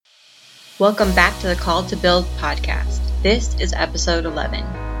Welcome back to the Call to Build podcast. This is episode 11.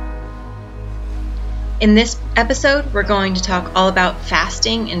 In this episode, we're going to talk all about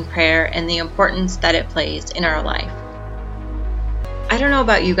fasting and prayer and the importance that it plays in our life. I don't know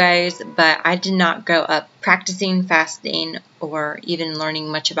about you guys, but I did not grow up practicing fasting or even learning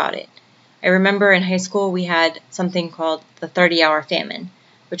much about it. I remember in high school we had something called the 30-hour famine,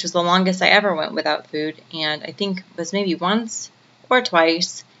 which was the longest I ever went without food, and I think it was maybe once or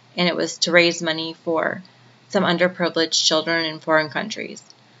twice, and it was to raise money for some underprivileged children in foreign countries.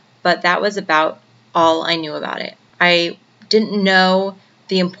 But that was about all I knew about it. I didn't know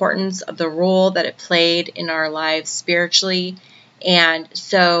the importance of the role that it played in our lives spiritually, and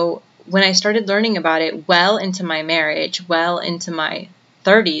so when I started learning about it well into my marriage, well into my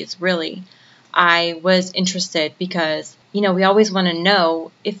 30s really, I was interested because, we always want to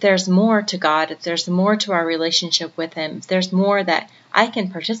know if there's more to God, if there's more to our relationship with Him, if there's more that I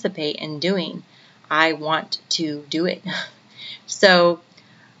can participate in doing. I want to do it. So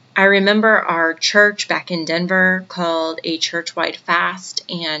I remember our church back in Denver called a church-wide fast,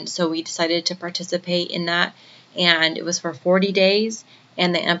 and so we decided to participate in that, and it was for 40 days,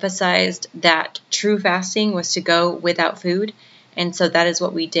 and they emphasized that true fasting was to go without food, and so that is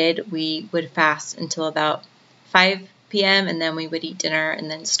what we did. We would fast until about 5 p.m., and then we would eat dinner and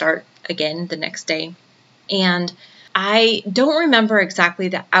then start again the next day. And I don't remember exactly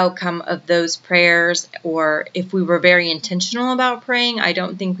the outcome of those prayers or if we were very intentional about praying. I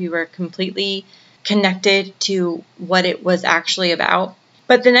don't think we were completely connected to what it was actually about.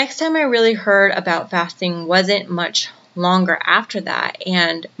 But the next time I really heard about fasting wasn't much longer after that,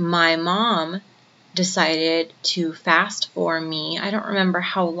 and my mom decided to fast for me. I don't remember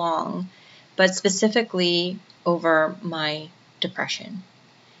how long, but specifically over my depression.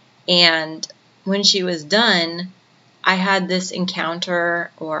 And when she was done, I had this encounter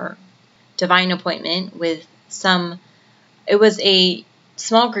or divine appointment with it was a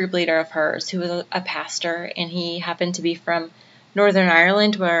small group leader of hers who was a pastor, and he happened to be from Northern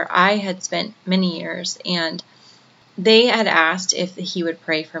Ireland, where I had spent many years, and they had asked if he would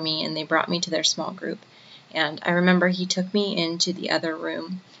pray for me, and they brought me to their small group. And I remember he took me into the other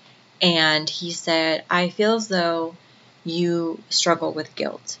room, and he said, I feel as though you struggle with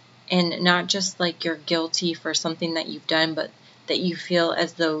guilt. And not just like you're guilty for something that you've done, but that you feel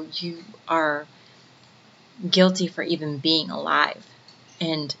as though you are guilty for even being alive.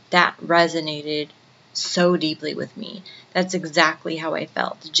 And that resonated so deeply with me. That's exactly how I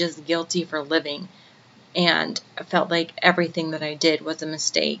felt, just guilty for living. And I felt like everything that I did was a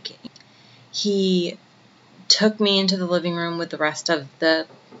mistake. He took me into the living room with the rest of the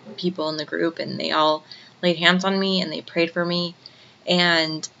people in the group, and they all laid hands on me and they prayed for me.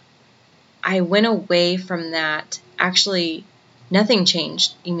 And I went away from that. Actually, nothing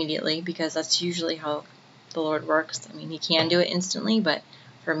changed immediately, because that's usually how the Lord works. I mean, He can do it instantly, but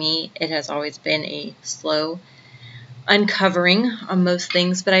for me, it has always been a slow uncovering on most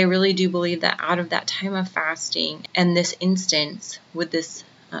things. But I really do believe that out of that time of fasting and this instance with this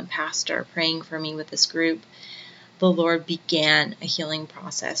pastor praying for me with this group, the Lord began a healing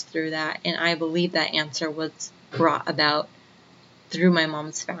process through that. And I believe that answer was brought about through my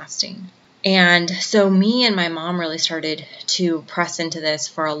mom's fasting. And so me and my mom really started to press into this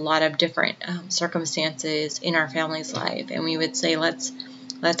for a lot of different circumstances in our family's life. And we would say, let's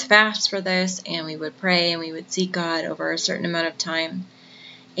fast for this, and we would pray and we would seek God over a certain amount of time.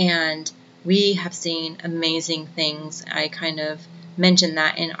 And we have seen amazing things. I kind of mentioned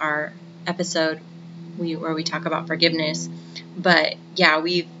that in our episode where we talk about forgiveness. But yeah,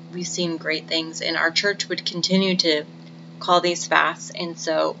 we've seen great things, and our church would continue to call these fasts, and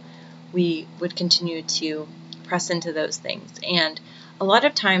so we would continue to press into those things. And a lot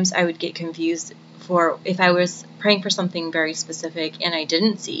of times I would get confused for if I was praying for something very specific and I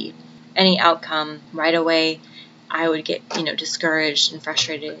didn't see any outcome right away, I would get, discouraged and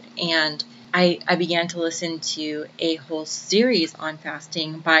frustrated. And I began to listen to a whole series on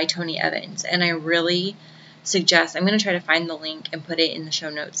fasting by Tony Evans. And I really suggest, I'm going to try to find the link and put it in the show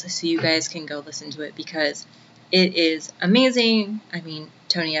notes so you guys can go listen to it, because it is amazing. I mean,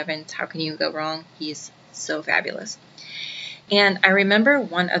 Tony Evans, how can you go wrong? He's so fabulous. And I remember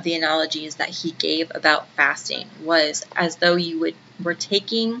one of the analogies that he gave about fasting was as though you were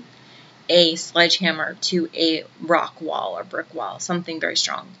taking a sledgehammer to a rock wall or brick wall, something very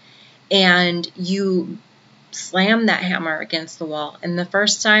strong, and you slam that hammer against the wall. And the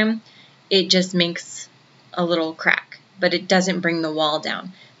first time, it just makes a little crack, but it doesn't bring the wall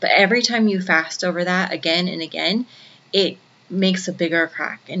down. But every time you fast over that again and again, it makes a bigger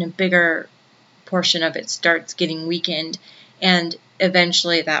crack, and a bigger portion of it starts getting weakened, and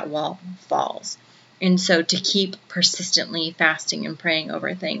eventually that wall falls. And so to keep persistently fasting and praying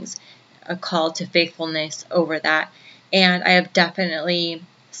over things, a call to faithfulness over that. And I have definitely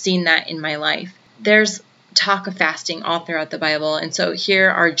seen that in my life. There's talk of fasting all throughout the Bible, and so here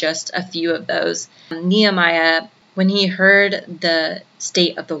are just a few of those. Nehemiah, when he heard the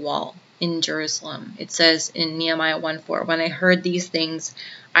state of the wall in Jerusalem, it says in Nehemiah 1:4, "When I heard these things,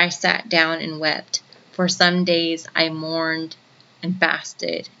 I sat down and wept. For some days I mourned and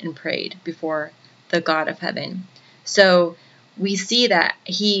fasted and prayed before the God of heaven." So we see that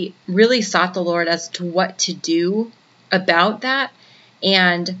he really sought the Lord as to what to do about that.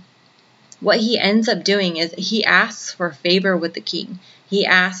 And what he ends up doing is he asks for favor with the king. He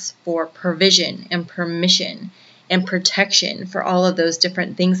asks for provision and permission and protection for all of those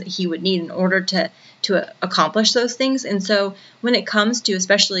different things that he would need in order to accomplish those things. And so when it comes to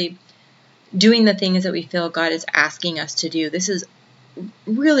especially doing the things that we feel God is asking us to do, this is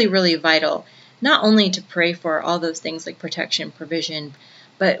really, really vital, not only to pray for all those things like protection, provision,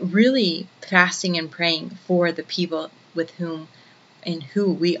 but really fasting and praying for the people with whom and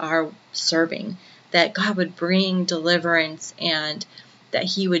who we are serving, that God would bring deliverance and that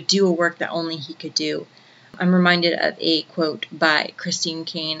he would do a work that only he could do. I'm reminded of a quote by Christine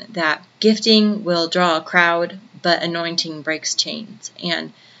Caine that gifting will draw a crowd, but anointing breaks chains.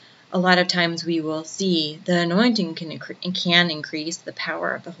 And a lot of times we will see the anointing can increase, the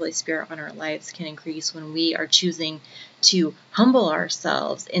power of the Holy Spirit on our lives can increase when we are choosing to humble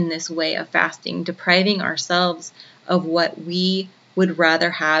ourselves in this way of fasting, depriving ourselves of what we would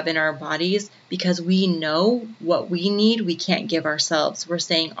rather have in our bodies because we know what we need we can't give ourselves. We're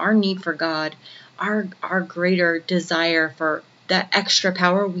saying our need for God, our greater desire for that extra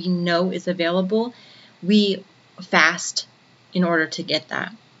power we know is available, we fast in order to get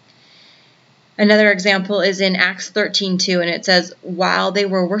that. Another example is in Acts 13:2, and it says, "While they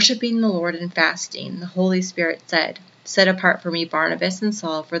were worshiping the Lord and fasting, the Holy Spirit said, 'Set apart for me Barnabas and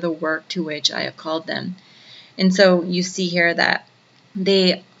Saul for the work to which I have called them.'" And so you see here that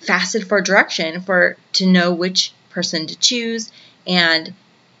they fasted for direction, to know which person to choose. And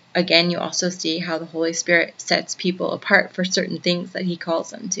again, you also see how the Holy Spirit sets people apart for certain things that he calls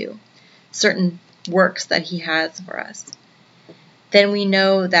them to, certain works that he has for us. Then we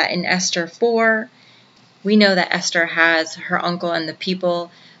know that in Esther 4, we know that Esther has her uncle and the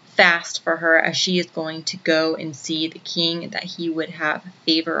people fast for her as she is going to go and see the king, that he would have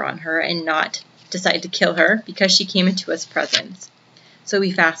favor on her and not decide to kill her because she came into his presence. So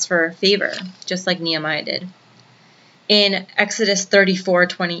we fast for favor, just like Nehemiah did. In Exodus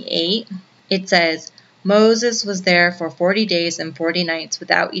 34:28, it says, "Moses was there for 40 days and 40 nights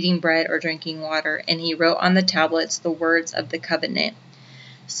without eating bread or drinking water, and he wrote on the tablets the words of the covenant."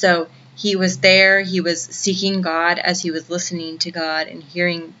 So he was there, he was seeking God as he was listening to God and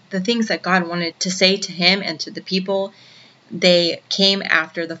hearing the things that God wanted to say to him and to the people. They came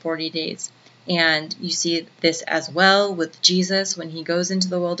after the 40 days. And you see this as well with Jesus when he goes into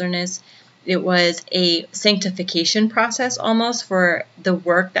the wilderness. It was a sanctification process almost for the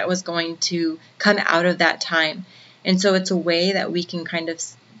work that was going to come out of that time. And so it's a way that we can kind of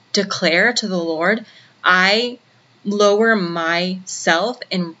declare to the Lord, I lower myself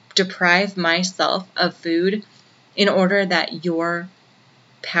and deprive myself of food in order that your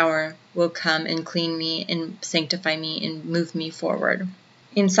power will come and clean me and sanctify me and move me forward.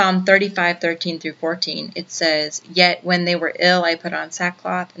 In Psalm 35:13-14, it says, "Yet when they were ill, I put on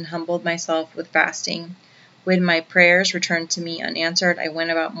sackcloth and humbled myself with fasting. When my prayers returned to me unanswered, I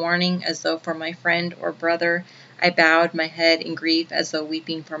went about mourning as though for my friend or brother. I bowed my head in grief as though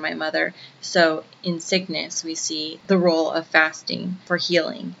weeping for my mother." So in sickness, we see the role of fasting for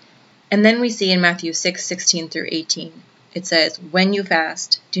healing. And then we see in Matthew 6:16-18, it says, "When you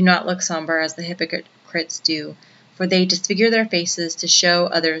fast, do not look somber as the hypocrites do, for they disfigure their faces to show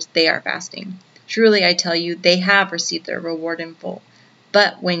others they are fasting. Truly, I tell you, they have received their reward in full.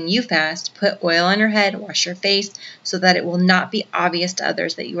 But when you fast, put oil on your head, wash your face, so that it will not be obvious to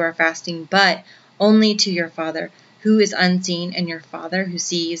others that you are fasting, but only to your Father who is unseen, and your Father who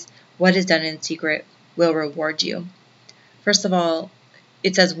sees what is done in secret will reward you." First of all,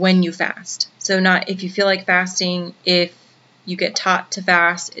 it says when you fast. So not if you feel like fasting, if you get taught to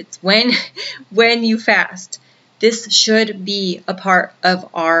fast, it's when you fast. This should be a part of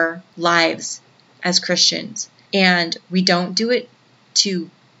our lives as Christians. And we don't do it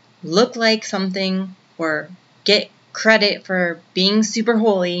to look like something or get credit for being super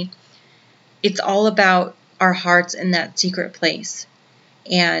holy. It's all about our hearts in that secret place.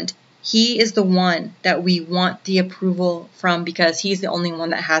 And he is the one that we want the approval from because he's the only one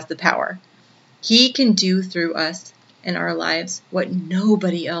that has the power. He can do through us in our lives, what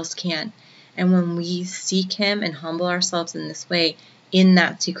nobody else can. And when we seek Him and humble ourselves in this way, in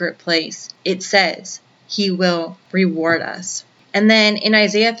that secret place, it says He will reward us. And then in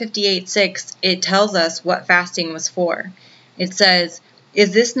Isaiah 58:6, it tells us what fasting was for. It says,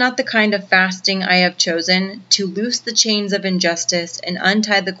 "Is this not the kind of fasting I have chosen, to loose the chains of injustice and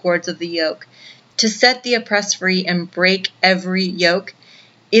untie the cords of the yoke, to set the oppressed free and break every yoke?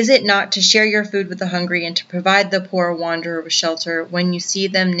 Is it not to share your food with the hungry and to provide the poor wanderer with shelter when you see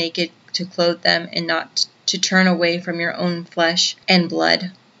them naked, to clothe them and not to turn away from your own flesh and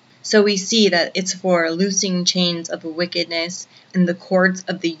blood?" So we see that it's for loosing chains of wickedness and the cords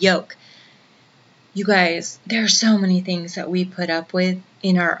of the yoke. You guys, there are so many things that we put up with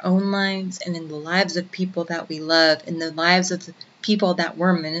in our own lives and in the lives of people that we love, in the lives of the people that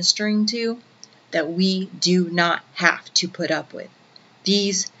we're ministering to, that we do not have to put up with.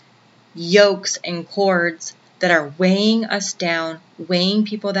 These yokes and cords that are weighing us down, weighing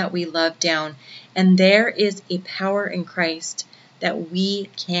people that we love down. And there is a power in Christ that we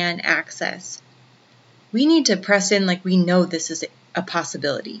can access. We need to press in like we know this is a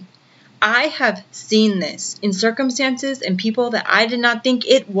possibility. I have seen this in circumstances and people that I did not think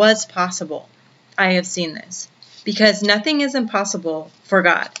it was possible. I have seen this because nothing is impossible for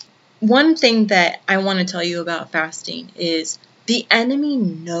God. One thing that I want to tell you about fasting is the enemy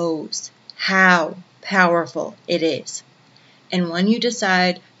knows how powerful it is. And when you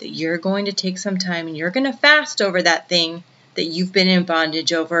decide that you're going to take some time and you're going to fast over that thing that you've been in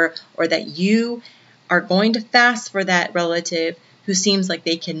bondage over, or that you are going to fast for that relative who seems like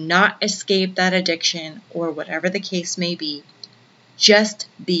they cannot escape that addiction, or whatever the case may be, just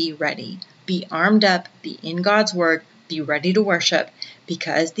be ready. Be armed up, be in God's word, be ready to worship,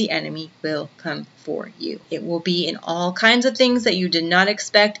 because the enemy will come for you. It will be in all kinds of things that you did not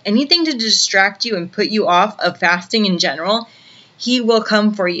expect, anything to distract you and put you off of fasting in general. He will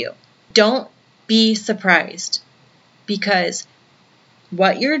come for you. Don't be surprised, because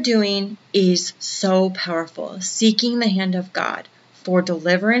what you're doing is so powerful. Seeking the hand of God for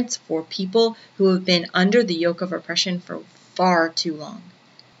deliverance for people who have been under the yoke of oppression for far too long.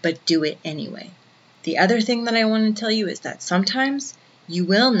 But do it anyway. The other thing that I want to tell you is that sometimes you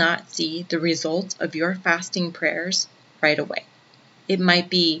will not see the results of your fasting prayers right away. It might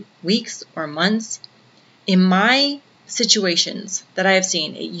be weeks or months. In my situations that I have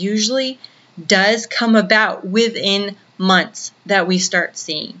seen, it usually does come about within months that we start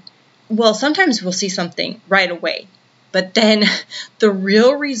seeing. Well, sometimes we'll see something right away, but then the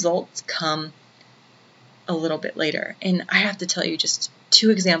real results come a little bit later. And I have to tell you just 2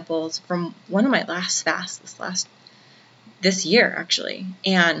 examples from one of my last fasts this year, actually.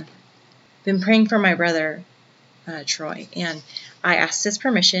 And been praying for my brother, Troy, and I asked his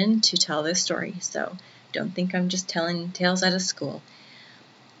permission to tell this story. So don't think I'm just telling tales out of school.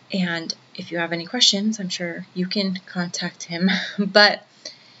 And if you have any questions, I'm sure you can contact him. But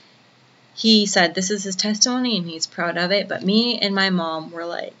he said this is his testimony and he's proud of it. But me and my mom were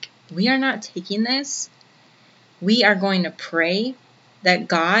like, we are not taking this. We are going to pray that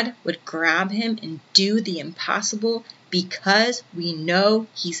God would grab him and do the impossible, because we know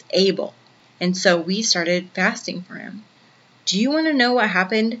he's able. And so we started fasting for him. Do you want to know what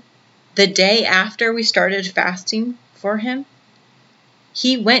happened the day after we started fasting for him?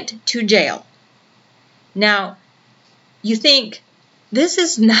 He went to jail. Now, you think, this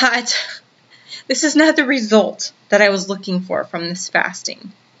is not the result that I was looking for from this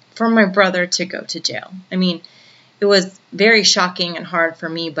fasting, for my brother to go to jail. I mean, it was very shocking and hard for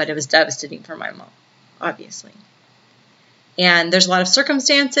me, but it was devastating for my mom, obviously. And there's a lot of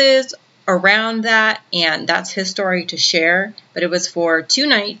circumstances around that, and that's his story to share. But it was for 2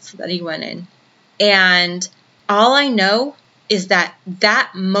 nights that he went in. And all I know is that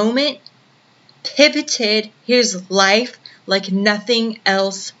that moment pivoted his life like nothing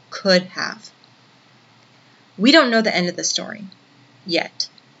else could have. We don't know the end of the story yet,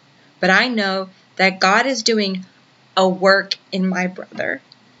 but I know that God is doing a work in my brother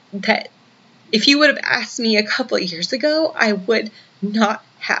that if you would have asked me a couple of years ago, I would not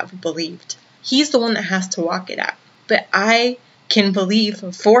have believed. He's the one that has to walk it out, but I can believe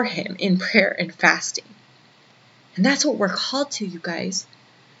for him in prayer and fasting. And that's what we're called to, you guys.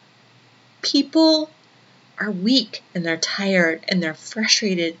 People are weak and they're tired and they're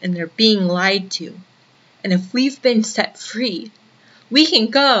frustrated and they're being lied to. And if we've been set free, we can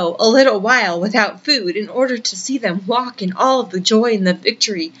go a little while without food in order to see them walk in all of the joy and the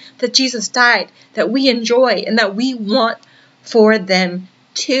victory that Jesus died, that we enjoy and that we want for them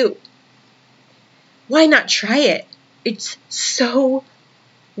too. Why not try it? It's so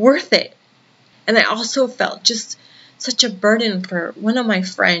worth it. And I also felt just such a burden for one of my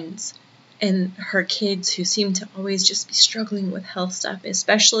friends and her kids who seem to always just be struggling with health stuff,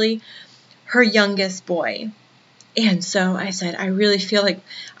 especially her youngest boy. And so I said, I really feel like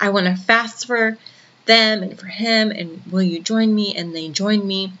I want to fast for them and for him, and will you join me? And they joined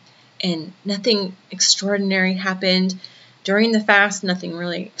me, and nothing extraordinary happened during the fast. Nothing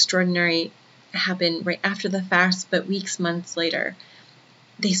really extraordinary happened right after the fast, but weeks, months later,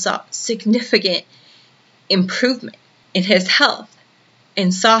 they saw significant improvement in his health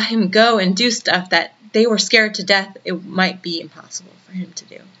and saw him go and do stuff that they were scared to death it might be impossible for him to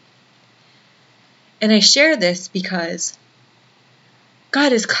do. And I share this because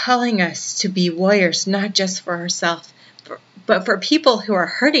God is calling us to be warriors, not just for ourselves, but for people who are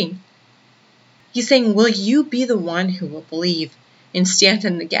hurting. He's saying, will you be the one who will believe and stand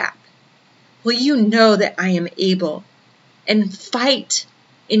in the gap? Will you know that I am able and fight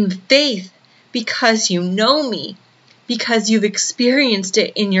in faith because you know me, because you've experienced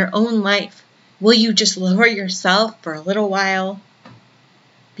it in your own life? Will you just lower yourself for a little while?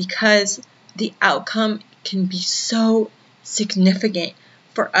 Because the outcome can be so significant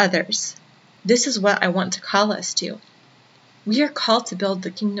for others. This is what I want to call us to. We are called to build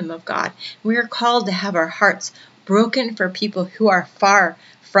the kingdom of God. We are called to have our hearts broken for people who are far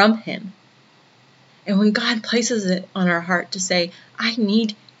from Him. And when God places it on our heart to say, I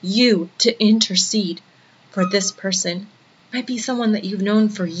need you to intercede for this person, it might be someone that you've known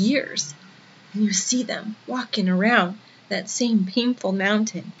for years, and you see them walking around that same painful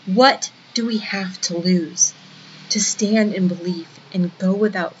mountain. What do we have to lose to stand in belief and go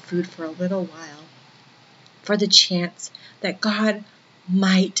without food for a little while for the chance that God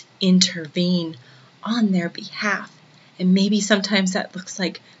might intervene on their behalf? And maybe sometimes that looks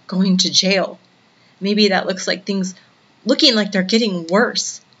like going to jail. Maybe that looks like things looking like they're getting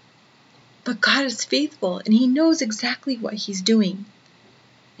worse. But God is faithful, and He knows exactly what He's doing.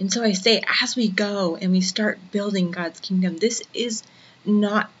 And so I say, as we go and we start building God's kingdom, this is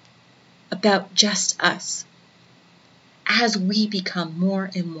not about just us. As we become more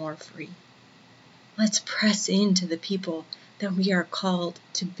and more free, let's press into the people that we are called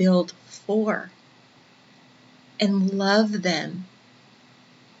to build for and love them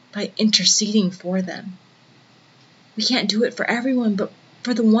by interceding for them. We can't do it for everyone, but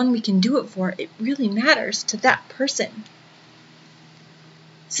for the one we can do it for, it really matters to that person.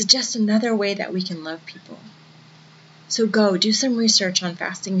 It's just another way that we can love people. So go, do some research on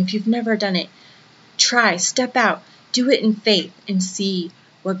fasting. If you've never done it, try, step out, do it in faith, and see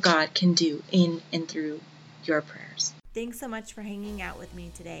what God can do in and through your prayers. Thanks so much for hanging out with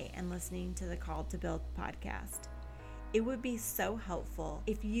me today and listening to the Called to Build podcast. It would be so helpful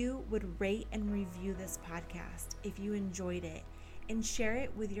if you would rate and review this podcast if you enjoyed it, and share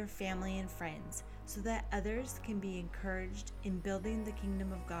it with your family and friends so that others can be encouraged in building the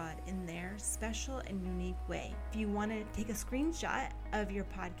kingdom of God in their special and unique way. If you want to take a screenshot of your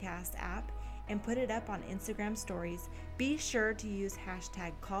podcast app and put it up on Instagram stories, be sure to use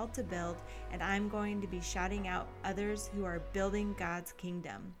 #CalledToBuild, and I'm going to be shouting out others who are building God's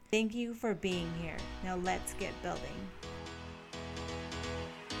kingdom. Thank you for being here. Now let's get building.